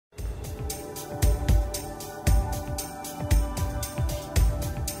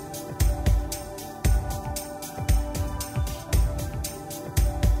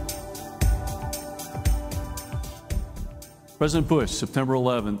President Bush, September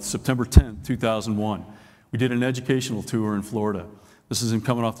 11th, September 10th, 2001. We did an educational tour in Florida. This is him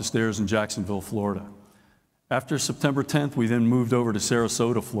coming off the stairs in Jacksonville, Florida. After September 10th, we then moved over to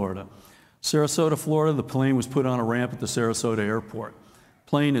Sarasota, Florida. Sarasota, Florida, the plane was put on a ramp at the Sarasota airport.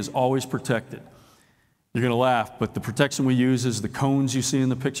 Plane is always protected. You're going to laugh, but the protection we use is the cones you see in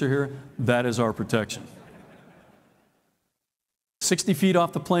the picture here. That is our protection. 60 feet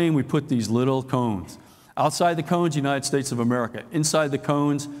off the plane, we put these little cones. Outside the cones, United States of America. Inside the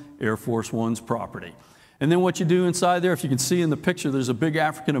cones, Air Force One's property. And then what you do inside there, if you can see in the picture, there's a big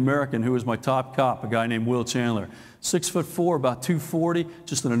African American who was my top cop, a guy named Will Chandler. 6'4", about 240,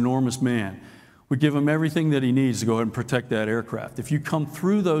 just an enormous man. We give him everything that he needs to go ahead and protect that aircraft. If you come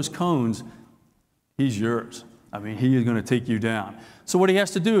through those cones, he's yours. I mean, he is going to take you down. So what he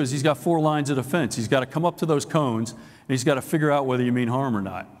has to do is he's got 4 lines of defense. He's got to come up to those cones, and he's got to figure out whether you mean harm or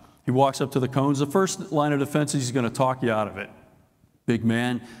not. He walks up to the cones. The first line of defense is he's going to talk you out of it. Big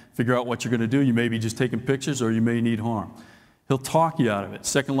man, figure out what you're going to do. You may be just taking pictures or you may need harm. He'll talk you out of it.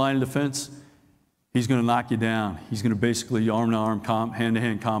 Second line of defense, he's going to knock you down. He's going to basically arm-to-arm,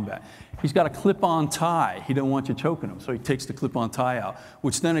 hand-to-hand combat. He's got a clip-on tie. He don't want you choking him, so he takes the clip-on tie out,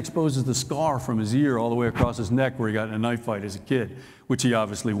 which then exposes the scar from his ear all the way across his neck where he got in a knife fight as a kid, which he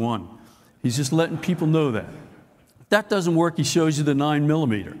obviously won. He's just letting people know that. If that doesn't work, he shows you the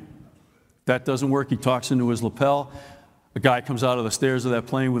 9mm. If that doesn't work, he talks into his lapel. A guy comes out of the stairs of that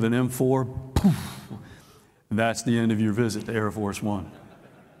plane with an M4, poof, and that's the end of your visit to Air Force One.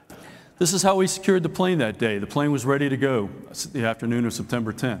 This is how we secured the plane that day. The plane was ready to go the afternoon of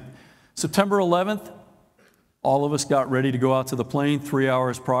September 10th. September 11th, all of us got ready to go out to the plane. 3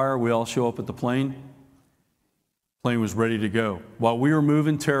 hours prior, we all show up at the plane. Plane was ready to go. While we were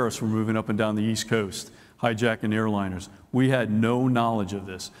moving, terrorists were moving up and down the East Coast, hijacking airliners. We had no knowledge of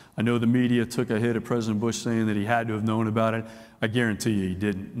this. I know the media took a hit at President Bush saying that he had to have known about it. I guarantee you he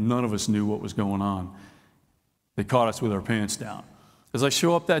didn't. None of us knew what was going on. They caught us with our pants down. As I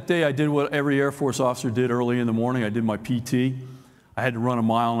show up that day, I did what every Air Force officer did early in the morning. I did my PT. I had to run 1.5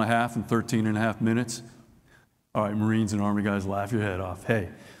 miles in 13.5 minutes. All right, Marines and Army guys, laugh your head off. Hey,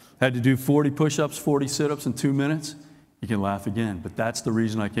 had to do 40 push-ups, 40 sit-ups in 2 minutes. You can laugh again, but that's the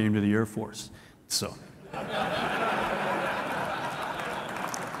reason I came to the Air Force. So.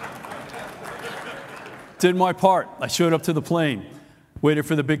 Did my part. I showed up to the plane, waited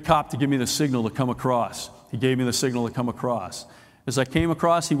for the big cop to give me the signal to come across. He gave me the signal to come across. As I came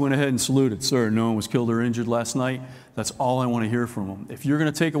across, he went ahead and saluted. Sir, no one was killed or injured last night. That's all I want to hear from him. If you're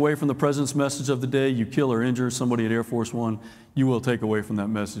going to take away from the President's message of the day, you kill or injure somebody at Air Force One, you will take away from that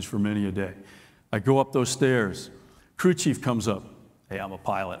message for many a day. I go up those stairs. Crew chief comes up. Hey, I'm a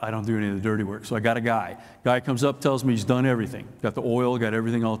pilot. I don't do any of the dirty work. So I got a guy. Guy comes up, tells me he's done everything. Got the oil, got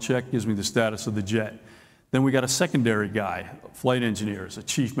everything all checked, gives me the status of the jet. Then we got a secondary guy, flight engineers, a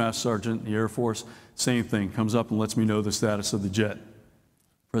chief master sergeant in the Air Force, same thing, comes up and lets me know the status of the jet.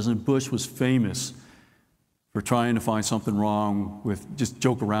 President Bush was famous for trying to find something wrong with, just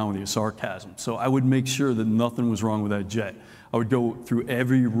joke around with you, sarcasm. So I would make sure that nothing was wrong with that jet. I would go through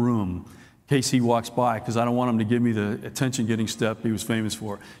every room in case he walks by, because I don't want him to give me the attention-getting step he was famous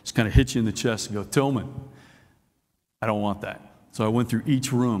for. Just kind of hit you in the chest and go, Tillman, I don't want that. So I went through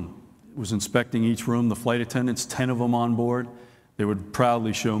each room. Was inspecting each room. The flight attendants, 10 of them on board, they would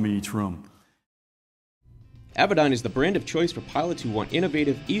proudly show me each room. Aviation is the brand of choice for pilots who want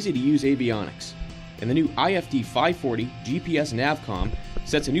innovative, easy-to-use avionics. And the new IFD 540 GPS Navcom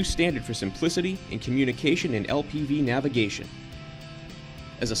sets a new standard for simplicity in communication and LPV navigation.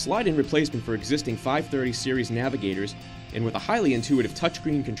 As a slide-in replacement for existing 530 series navigators, and with a highly intuitive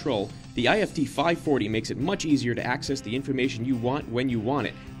touchscreen control, the IFD 540 makes it much easier to access the information you want when you want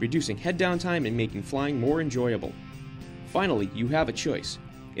it, reducing head-down time and making flying more enjoyable. Finally, you have a choice,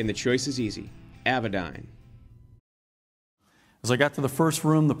 and the choice is easy. Aviation. As I got to the first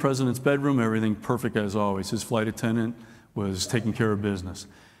room, the President's bedroom, everything perfect as always. His flight attendant was taking care of business.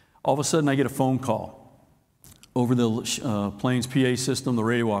 All of a sudden, I get a phone call. Over the plane's PA system, the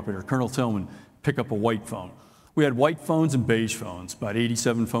radio operator, Colonel Tillman, pick up a white phone. We had white phones and beige phones, about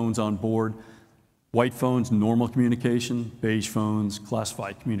 87 phones on board. White phones, normal communication, beige phones,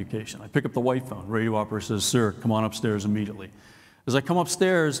 classified communication. I pick up the white phone. Radio operator says, sir, come on upstairs immediately. As I come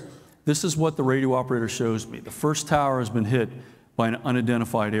upstairs, this is what the radio operator shows me. The first tower has been hit by an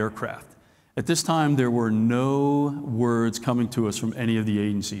unidentified aircraft. At this time, there were no words coming to us from any of the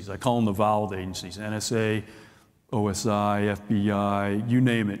agencies. I call them the voweled agencies, NSA, OSI, FBI, you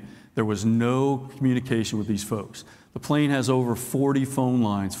name it. There was no communication with these folks. The plane has over 40 phone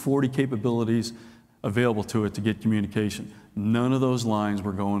lines, 40 capabilities available to it to get communication. None of those lines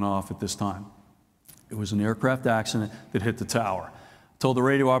were going off at this time. It was an aircraft accident that hit the tower. Told the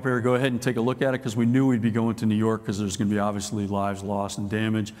radio operator, go ahead and take a look at it, because we knew we'd be going to New York, because there's going to be obviously lives lost and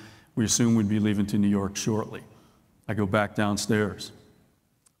damage. We assumed we'd be leaving to New York shortly. I go back downstairs,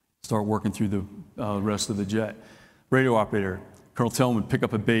 start working through the rest of the jet. Radio operator, Colonel Tillman, pick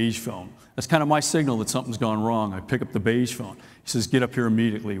up a beige phone. That's kind of my signal that something's gone wrong. I pick up the beige phone. He says, get up here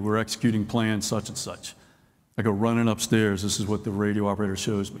immediately. We're executing plan such and such. I go running upstairs. This is what the radio operator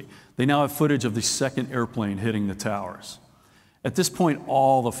shows me. They now have footage of the second airplane hitting the towers. At this point,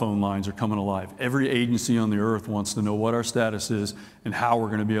 all the phone lines are coming alive. Every agency on the earth wants to know what our status is and how we're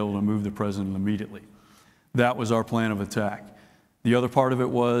going to be able to move the president immediately. That was our plan of attack. The other part of it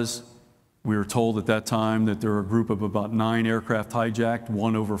was, we were told at that time that there were a group of about 9 aircraft hijacked,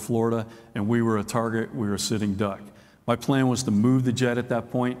 1 over Florida, and we were a target. We were a sitting duck. My plan was to move the jet at that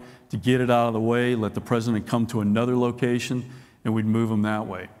point, to get it out of the way, let the president come to another location, and we'd move him that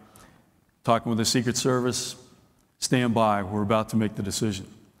way. Talking with the Secret Service, stand by, we're about to make the decision.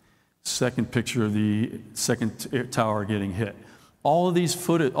 Second picture of the second tower getting hit. All of this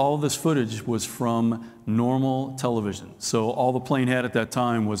footage was from normal television. So all the plane had at that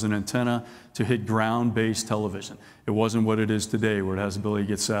time was an antenna to hit ground-based television. It wasn't what it is today, where it has the ability to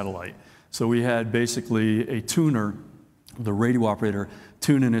get satellite. So we had basically a tuner, the radio operator,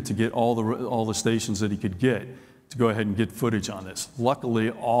 tuning it to get all the stations that he could get to go ahead and get footage on this.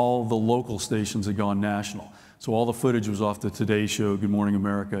 Luckily, all the local stations had gone national. So all the footage was off the Today Show, Good Morning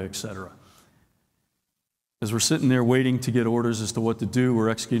America, et cetera. As we're sitting there waiting to get orders as to what to do, we're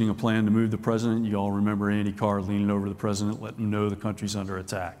executing a plan to move the president. You all remember Andy Carr leaning over the president, letting him know the country's under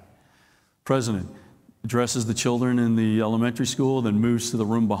attack. President addresses the children in the elementary school, then moves to the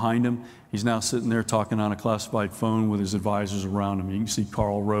room behind him. He's now sitting there talking on a classified phone with his advisors around him. You can see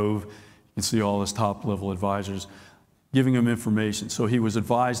Karl Rove, you can see all his top-level advisors giving him information. So he was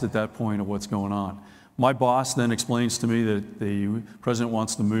advised at that point of what's going on. My boss then explains to me that the president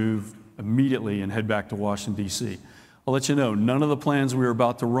wants to move immediately and head back to Washington, D.C. I'll let you know, none of the plans we were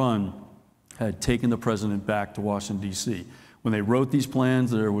about to run had taken the president back to Washington, D.C. When they wrote these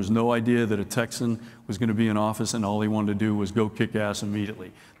plans, there was no idea that a Texan was going to be in office and all he wanted to do was go kick ass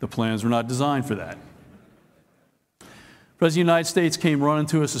immediately. The plans were not designed for that. The President of the United States came running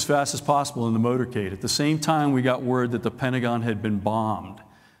to us as fast as possible in the motorcade. At the same time, we got word that the Pentagon had been bombed.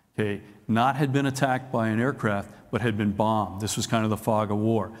 Okay, not had been attacked by an aircraft, but had been bombed. This was kind of the fog of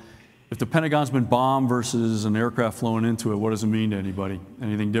war. If the Pentagon's been bombed versus an aircraft flowing into it, what does it mean to anybody?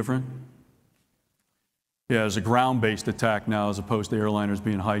 Anything different? Yeah, there's a ground-based attack now as opposed to airliners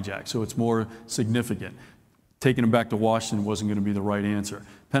being hijacked, so it's more significant. Taking them back to Washington wasn't going to be the right answer.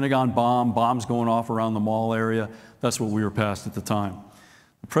 Pentagon bomb, bombs going off around the mall area, that's what we were past at the time.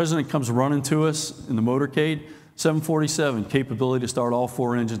 The president comes running to us in the motorcade, 747, capability to start all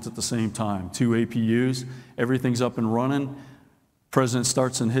 4 engines at the same time, 2 APUs, everything's up and running. President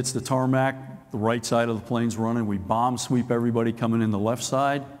starts and hits the tarmac, the right side of the plane's running. We bomb sweep everybody coming in the left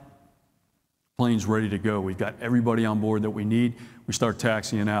side. Plane's ready to go. We've got everybody on board that we need. We start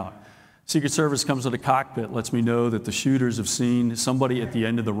taxiing out. Secret Service comes to the cockpit, lets me know that the shooters have seen somebody at the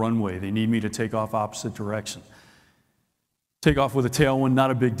end of the runway. They need me to take off opposite direction. Take off with a tailwind,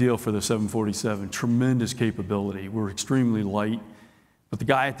 not a big deal for the 747. Tremendous capability. We're extremely light. But the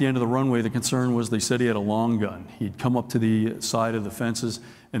guy at the end of the runway, the concern was they said he had a long gun. He'd come up to the side of the fences,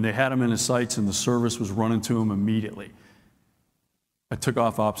 and they had him in his sights, and the service was running to him immediately. I took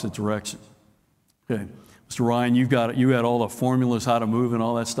off opposite direction. Okay, Mr. Ryan, you had all the formulas how to move and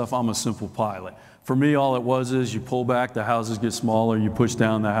all that stuff. I'm a simple pilot. For me, all it was is you pull back, the houses get smaller, you push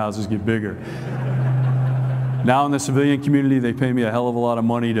down, the houses get bigger. Now in the civilian community, they pay me a hell of a lot of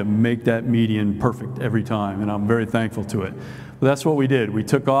money to make that median perfect every time, and I'm very thankful to it. But that's what we did. We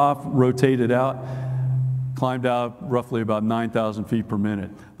took off, rotated out, climbed out roughly about 9,000 feet per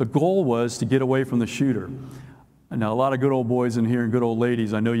minute. The goal was to get away from the shooter. Now, a lot of good old boys in here and good old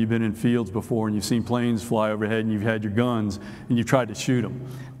ladies, I know you've been in fields before and you've seen planes fly overhead and you've had your guns and you've tried to shoot them.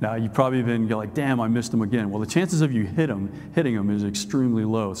 Now, you've probably been like, damn, I missed them again. Well, the chances of you hitting them is extremely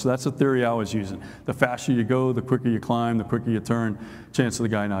low. So that's the theory I was using. The faster you go, the quicker you climb, the quicker you turn, chance of the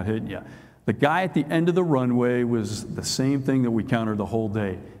guy not hitting you. The guy at the end of the runway was the same thing that we countered the whole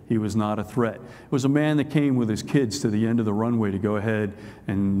day. He was not a threat. It was a man that came with his kids to the end of the runway to go ahead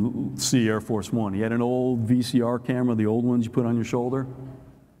and see Air Force One. He had an old VCR camera, the old ones you put on your shoulder.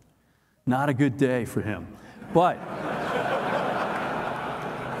 Not a good day for him. But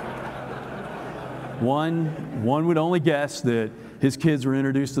one would only guess that his kids were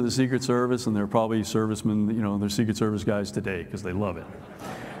introduced to the Secret Service and they're probably servicemen, they're Secret Service guys today because they love it.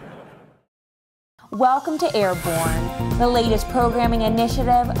 Welcome to Airborne, the latest programming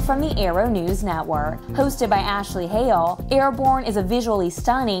initiative from the Aero-News network. Hosted by Ashley Hale, Airborne is a visually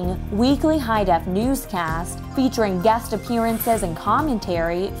stunning, weekly high-def newscast featuring guest appearances and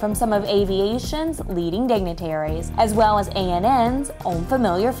commentary from some of aviation's leading dignitaries, as well as ANN's own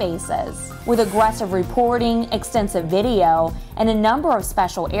familiar faces. With aggressive reporting, extensive video, and a number of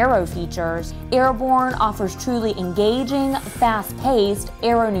special Aero features, Airborne offers truly engaging, fast-paced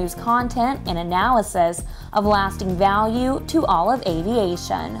Aero-News content and analysis of lasting value to all of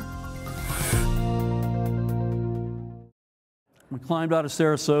aviation. We climbed out of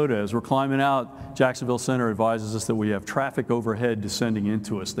Sarasota. As we're climbing out, Jacksonville Center advises us that we have traffic overhead descending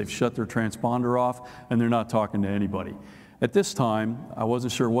into us. They've shut their transponder off and they're not talking to anybody. At this time, I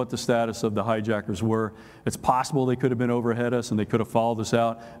wasn't sure what the status of the hijackers were. It's possible they could have been overhead us and they could have followed us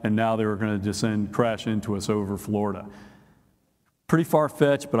out, and now they were going to descend, crash into us over Florida. Pretty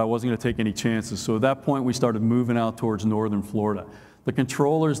far-fetched, but I wasn't going to take any chances. So at that point, we started moving out towards northern Florida. The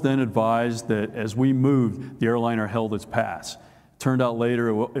controllers then advised that as we moved, the airliner held its pass. Turned out later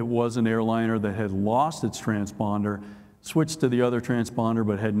it was an airliner that had lost its transponder, switched to the other transponder,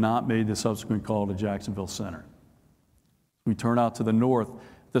 but had not made the subsequent call to Jacksonville Center. We turn out to the north.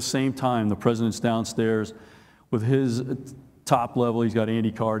 At the same time, the president's downstairs with his top level. He's got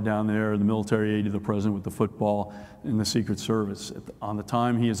Andy Card down there, the military aide to the president with the football in the Secret Service. On the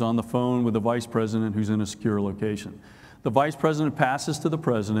time, he is on the phone with the vice president who's in a secure location. The vice president passes to the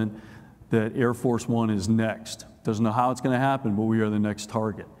president that Air Force One is next. Doesn't know how it's going to happen, but we are the next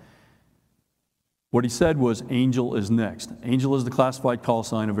target. What he said was, Angel is next. Angel is the classified call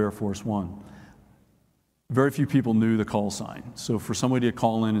sign of Air Force One. Very few people knew the call sign. So for somebody to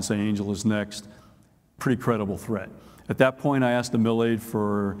call in and say Angel is next, pretty credible threat. At that point, I asked the Mill Aide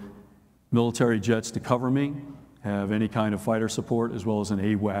for military jets to cover me, have any kind of fighter support, as well as an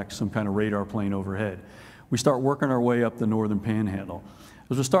AWACS, some kind of radar plane overhead. We start working our way up the northern panhandle.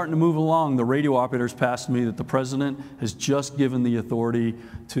 As we're starting to move along, the radio operators passed me that the president has just given the authority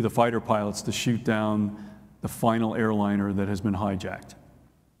to the fighter pilots to shoot down the final airliner that has been hijacked.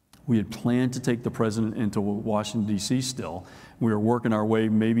 We had planned to take the president into Washington, D.C. still. We were working our way,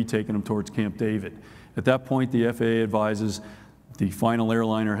 maybe taking him towards Camp David. At that point, the FAA advises the final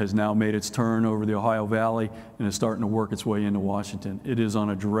airliner has now made its turn over the Ohio Valley and is starting to work its way into Washington. It is on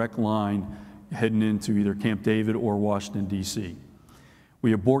a direct line heading into either Camp David or Washington, D.C.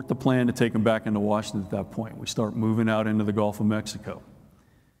 We abort the plan to take him back into Washington at that point. We start moving out into the Gulf of Mexico.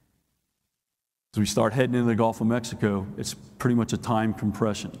 As we start heading into the Gulf of Mexico, it's pretty much a time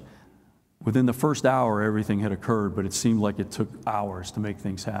compression. Within the first hour, everything had occurred, but it seemed like it took hours to make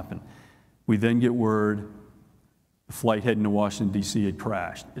things happen. We then get word the flight heading to Washington, D.C. had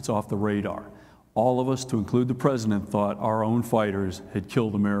crashed. It's off the radar. All of us, to include the president, thought our own fighters had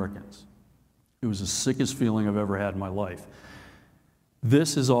killed Americans. It was the sickest feeling I've ever had in my life.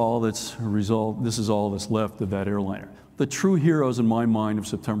 This is all that's left of that airliner. The true heroes in my mind of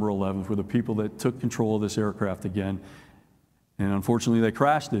September 11th were the people that took control of this aircraft again. And unfortunately, they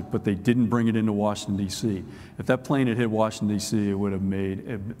crashed it, but they didn't bring it into Washington, D.C. If that plane had hit Washington, D.C., it would have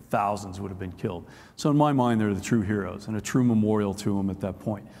made, thousands would have been killed. So in my mind, they're the true heroes and a true memorial to them at that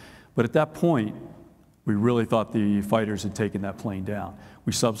point. But at that point, we really thought the fighters had taken that plane down.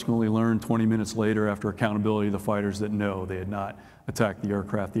 We subsequently learned 20 minutes later, after accountability of the fighters, that no, they had not attacked the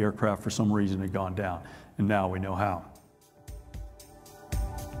aircraft. The aircraft, for some reason, had gone down, and now we know how.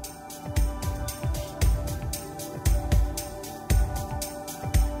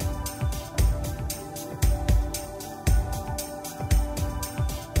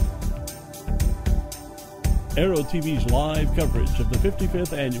 Aero-TV's live coverage of the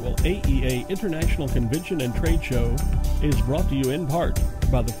 55th Annual AEA International Convention and Trade Show is brought to you in part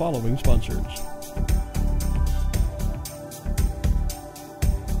by the following sponsors.